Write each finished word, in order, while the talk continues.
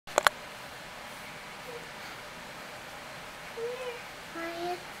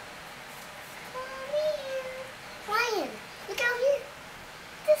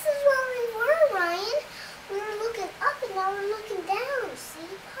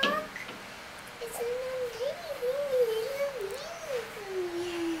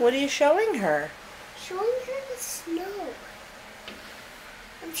What are you showing her? Showing her the snow.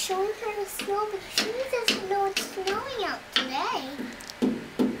 I'm showing her the snow because she doesn't know it's snowing out today.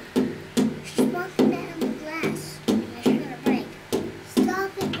 She's walking down the glass. I should get a break.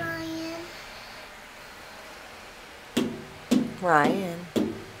 Stop it, Ryan.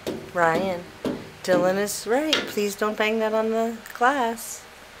 Ryan, Dylan is right. Please don't bang that on the glass.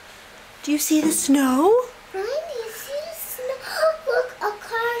 Do you see the snow? Ryan, do you see the snow? Look, a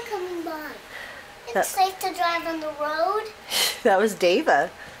car coming by. It's safe to drive on the road. That was Daava.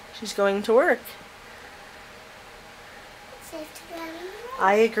 She's going to work. It's safe to drive on the road.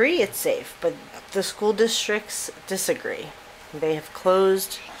 I agree it's safe, but the school districts disagree. They have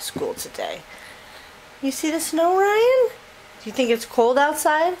closed school today. You see the snow, Ryan? Do you think it's cold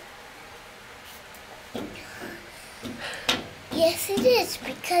outside? Yes, it is,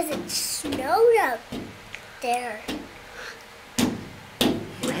 because it snowed out there.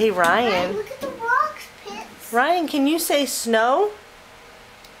 Hey, Ryan. Look at the rocks pits. Ryan, can you say snow?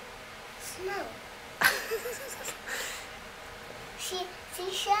 Snow. She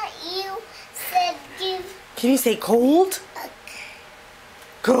shot you, said give. Can you say cold?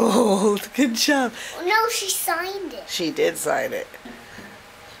 Cold. Good job. No, she signed it. She did sign it.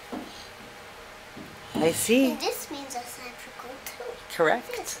 I see. And this means I signed for gold too.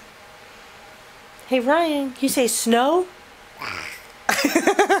 Correct. Hey, Ryan, can you say snow?